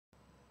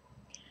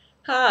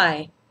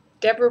Hi,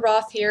 Deborah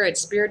Roth here at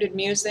Spirited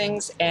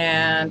Musings,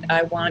 and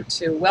I want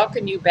to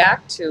welcome you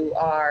back to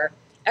our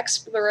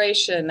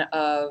exploration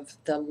of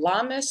the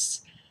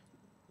Lammas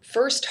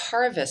First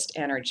Harvest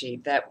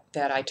energy that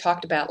I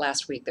talked about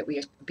last week, that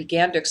we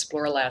began to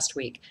explore last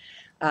week.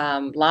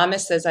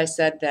 Lammas, as I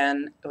said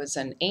then, was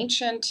an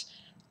ancient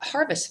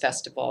harvest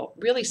festival,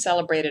 really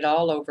celebrated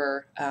all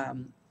over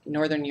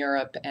Northern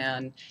Europe,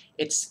 and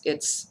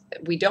it's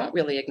we don't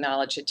really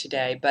acknowledge it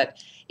today,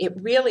 but it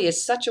really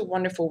is such a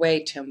wonderful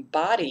way to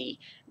embody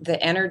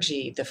the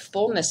energy, the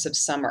fullness of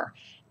summer,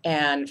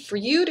 and for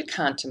you to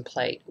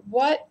contemplate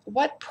what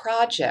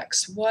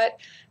projects, what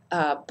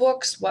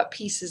books, what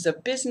pieces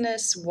of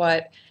business,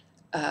 what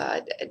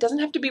it doesn't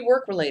have to be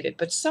work related,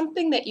 but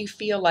something that you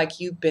feel like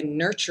you've been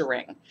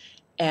nurturing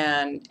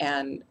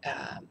and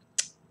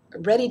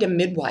ready to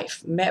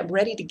midwife,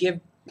 ready to give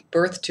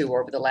birth to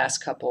over the last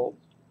couple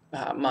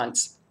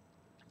months.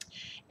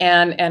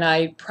 And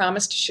I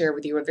promise to share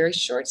with you a very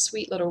short,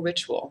 sweet little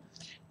ritual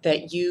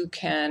that you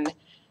can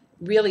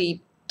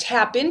really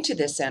tap into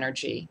this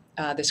energy,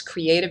 this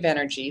creative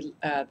energy.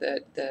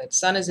 The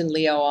sun is in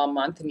Leo all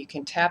month, and you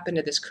can tap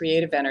into this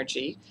creative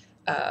energy,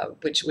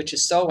 which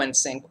is so in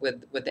sync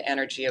with the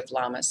energy of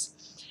Lammas.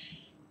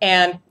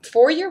 And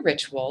for your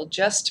ritual,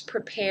 just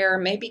prepare,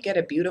 maybe get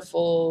a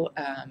beautiful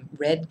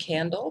red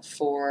candle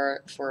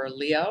for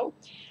Leo,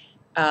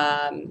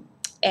 um,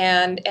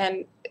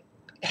 and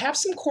have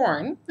some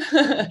corn.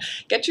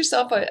 Get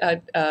yourself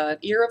a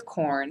ear of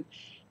corn,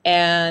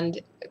 and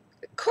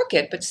cook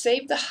it, but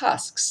save the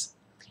husks.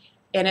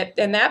 And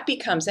that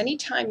becomes,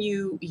 anytime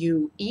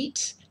you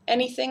eat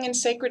anything in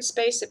sacred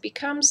space, it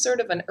becomes sort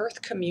of an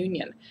earth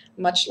communion,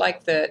 much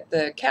like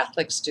the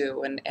Catholics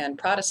do and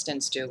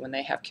Protestants do when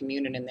they have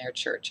communion in their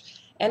church.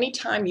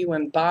 Anytime you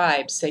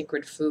imbibe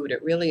sacred food,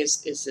 it really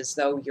is as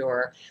though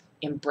you're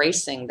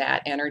embracing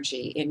that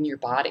energy in your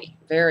body.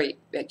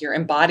 You're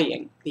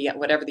embodying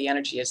whatever the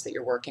energy is that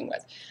you're working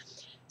with.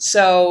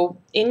 So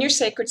in your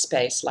sacred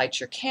space, light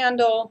your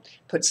candle,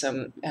 put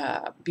some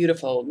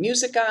beautiful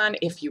music on.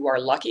 If you are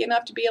lucky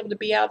enough to be able to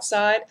be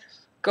outside,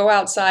 go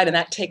outside, and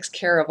that takes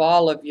care of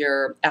all of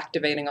your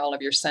activating all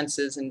of your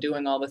senses and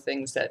doing all the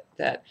things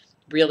that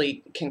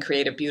really can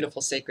create a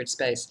beautiful sacred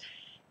space.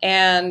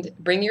 And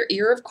bring your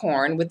ear of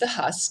corn with the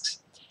husks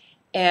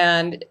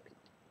and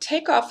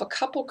take off a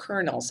couple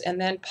kernels and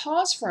then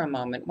pause for a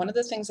moment. One of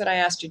the things that I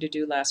asked you to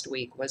do last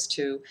week was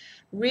to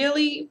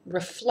really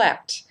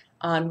reflect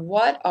on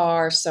what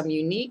are some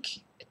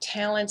unique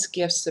talents,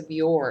 gifts of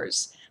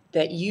yours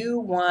that you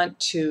want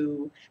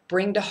to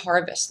bring to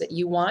harvest, that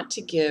you want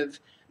to give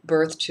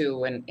birth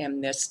to in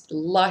this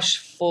lush,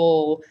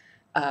 full,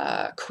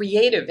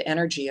 creative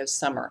energy of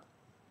summer.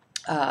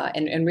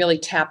 And really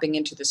tapping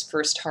into this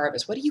first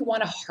harvest. What do you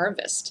want to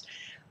harvest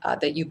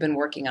that you've been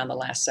working on the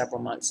last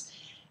several months?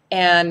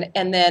 And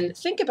then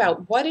think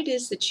about what it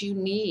is that you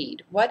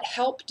need. What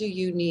help do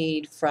you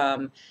need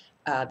from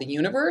the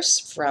universe,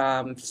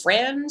 from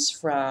friends,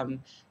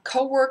 from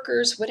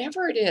coworkers,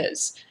 whatever it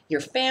is,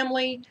 your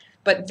family,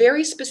 but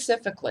very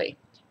specifically,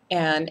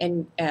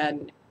 and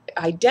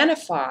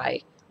identify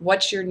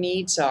what your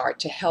needs are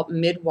to help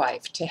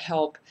midwife, to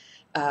help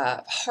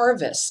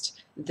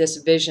harvest this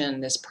vision,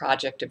 this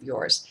project of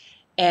yours.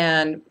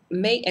 And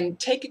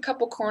take a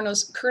couple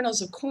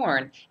kernels of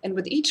corn, and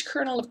with each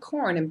kernel of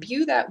corn,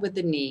 imbue that with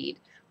the need,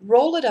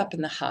 roll it up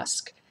in the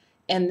husk,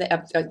 and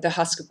the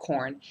husk of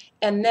corn,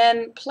 and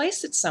then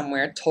place it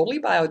somewhere, totally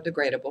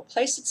biodegradable,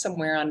 place it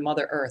somewhere on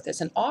Mother Earth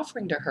as an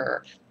offering to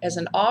her, as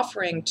an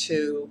offering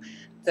to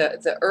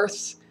the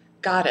Earth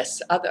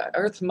Goddess, the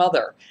Earth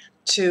Mother,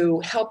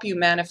 to help you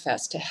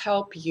manifest, to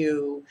help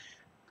you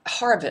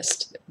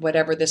harvest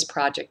whatever this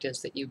project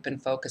is that you've been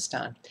focused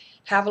on.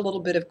 Have a little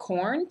bit of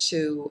corn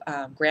to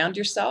ground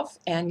yourself,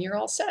 and you're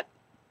all set.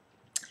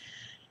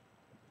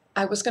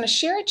 I was going to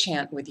share a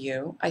chant with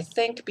you. I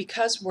think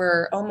because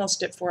we're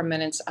almost at 4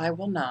 minutes, I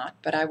will not,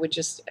 but I would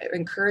just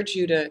encourage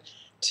you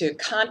to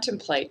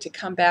contemplate, to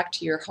come back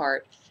to your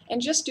heart,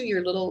 and just do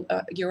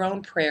your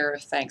own prayer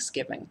of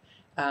thanksgiving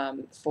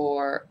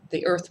for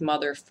the Earth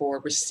Mother, for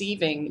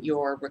receiving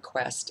your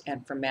request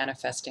and for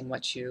manifesting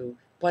what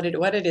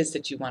it is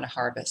that you want to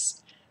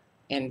harvest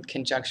in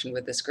conjunction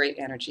with this great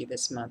energy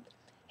this month.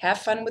 Have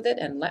fun with it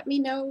and let me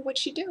know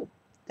what you do.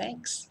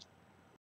 Thanks.